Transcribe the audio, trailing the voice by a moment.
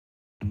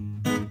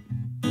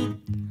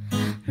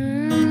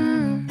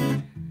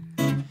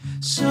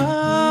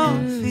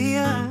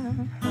Sophia.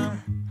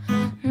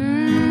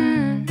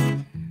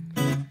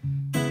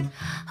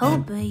 Oh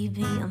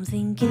baby, I'm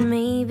thinking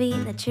maybe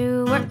that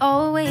you were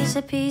always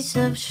a piece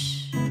of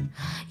shh.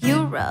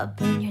 You rub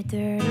in your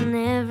dirt on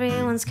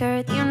everyone's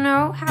skirt. You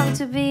know how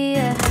to be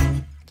a...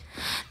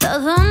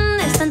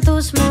 ¿Dónde están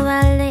tus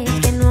modales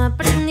que no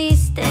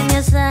aprendiste ni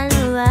a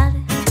saludar?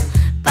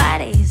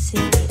 Parece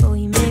que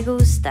hoy me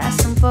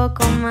gustas un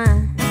poco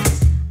más.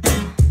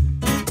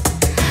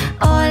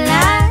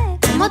 Hola,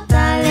 ¿cómo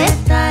tal?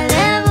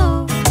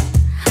 Boo?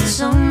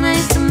 So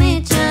nice to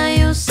meet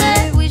you. You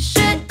said we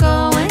should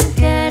go and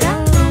get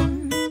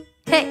alone.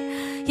 Hey,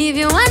 if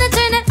you wanna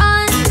turn it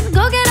on,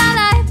 go get a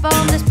light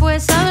bulb,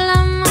 después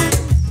hablamos.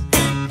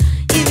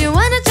 Hey, if you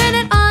wanna turn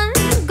it on,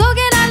 go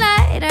get a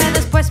lighter,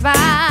 después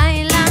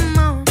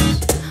bailamos.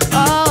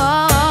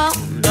 Oh,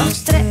 1,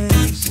 2, 3,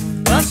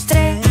 1, 2,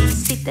 3.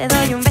 Si te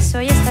doy un beso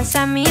y estás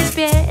a mis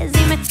pies,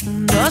 dime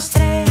 1, 2,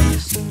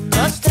 3, 1,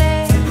 2,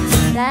 3.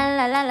 La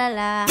la la la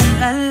la,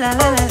 La la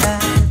la la la.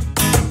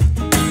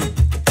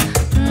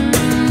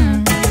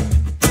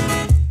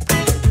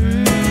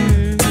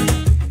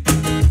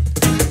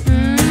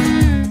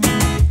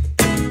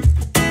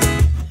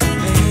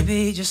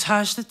 Baby, just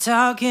hush the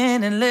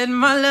talking and let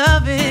my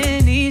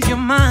loving ease your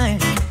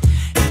mind.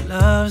 If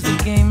love's the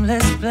game,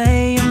 let's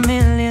play a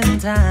million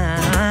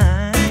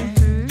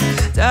times.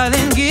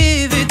 Darling,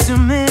 give it to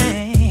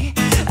me.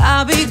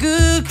 I'll be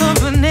good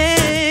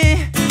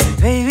company.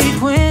 Baby,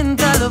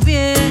 cuéntalo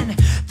bien.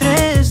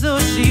 3,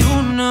 2 y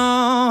 1.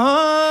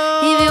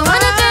 If you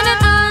wanna turn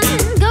it on,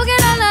 go get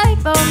a light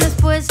bulb,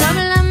 después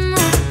hablamos.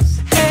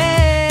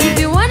 Hey. If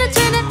you wanna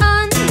turn it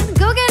on,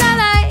 go get a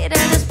lighter,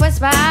 después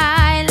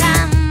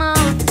bailamos.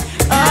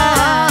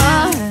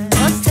 Oh, 1,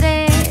 2,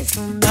 3,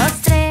 1,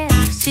 2, 3.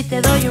 Si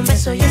te doy un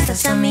beso y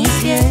estás a mis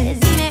pies,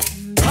 dime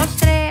 1, 2,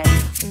 3,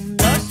 1,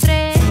 2,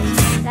 3.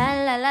 La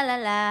la la la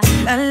la.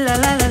 La la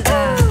la la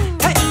la.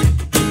 Hey.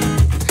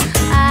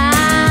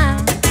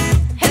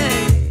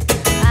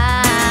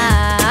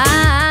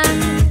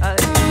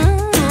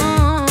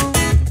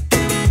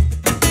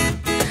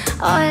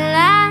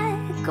 Hola,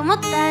 ¿cómo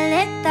tal?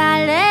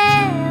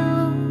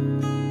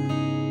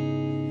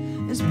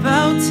 It's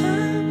about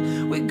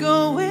time we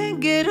go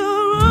and get a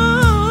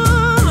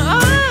room.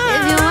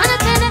 If you wanna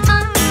turn it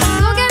on,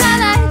 go get a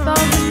light bulb,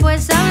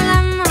 después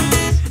hablamos.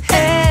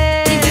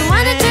 Hey. If you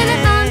wanna turn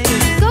it on,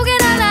 go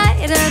get a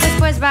lighter,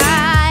 después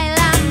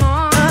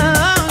bailamos.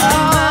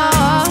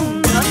 Oh,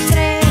 1, 2,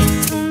 3,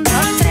 1,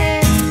 2,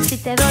 3. Si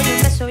te doy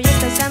un beso y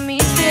estás a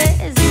mis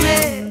pies,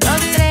 dime 1,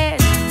 2, 3,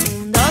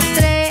 1, 2,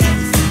 3.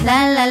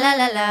 La la la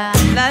la la.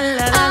 La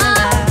la la la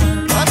la.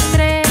 1, 2,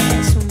 3,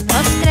 1,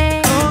 2,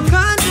 3. Oh,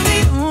 country,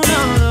 1,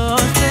 2,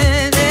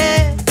 3.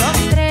 2,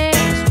 3,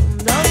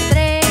 1, 2,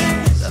 3.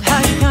 Love how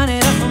you count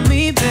it up for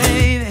me,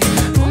 baby.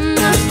 1,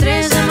 2, 3,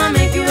 I'ma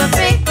make you a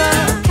paper.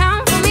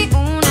 Count for me,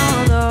 1,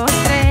 2,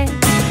 3.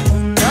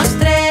 1, 2,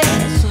 3,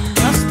 1,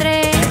 2, 3.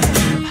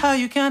 Love how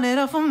you count it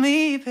up for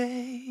me,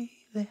 baby.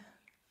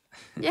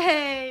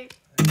 Yay!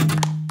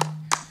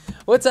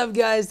 What's up,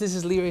 guys? This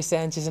is Leroy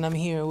Sanchez, and I'm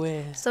here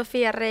with...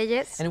 Sofia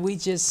Reyes. And we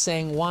just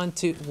sang 1,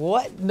 2...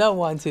 What? No,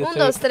 1, 2,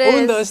 3. 1, 2,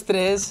 3. 1, 2,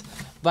 3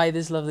 by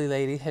this lovely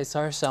lady. It's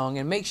our song.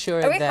 And make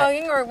sure Are we that...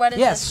 hugging or what is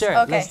yes, this? sure.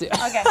 Okay. Let's do it.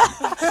 Okay.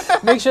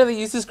 Make sure that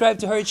you subscribe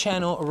to her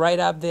channel right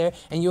up there.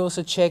 And you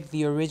also check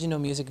the original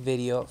music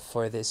video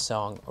for this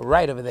song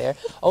right over there.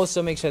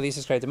 Also, make sure that you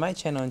subscribe to my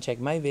channel and check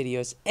my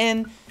videos.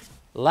 And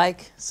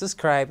like,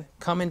 subscribe,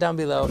 comment down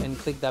below, and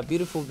click that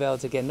beautiful bell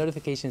to get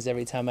notifications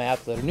every time I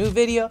upload a new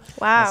video.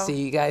 Wow. I'll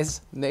see you guys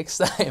next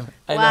time.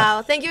 I know.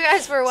 Wow. Thank you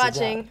guys for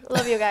watching.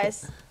 Love you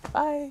guys.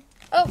 Bye.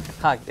 Oh.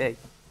 Hug. Hey.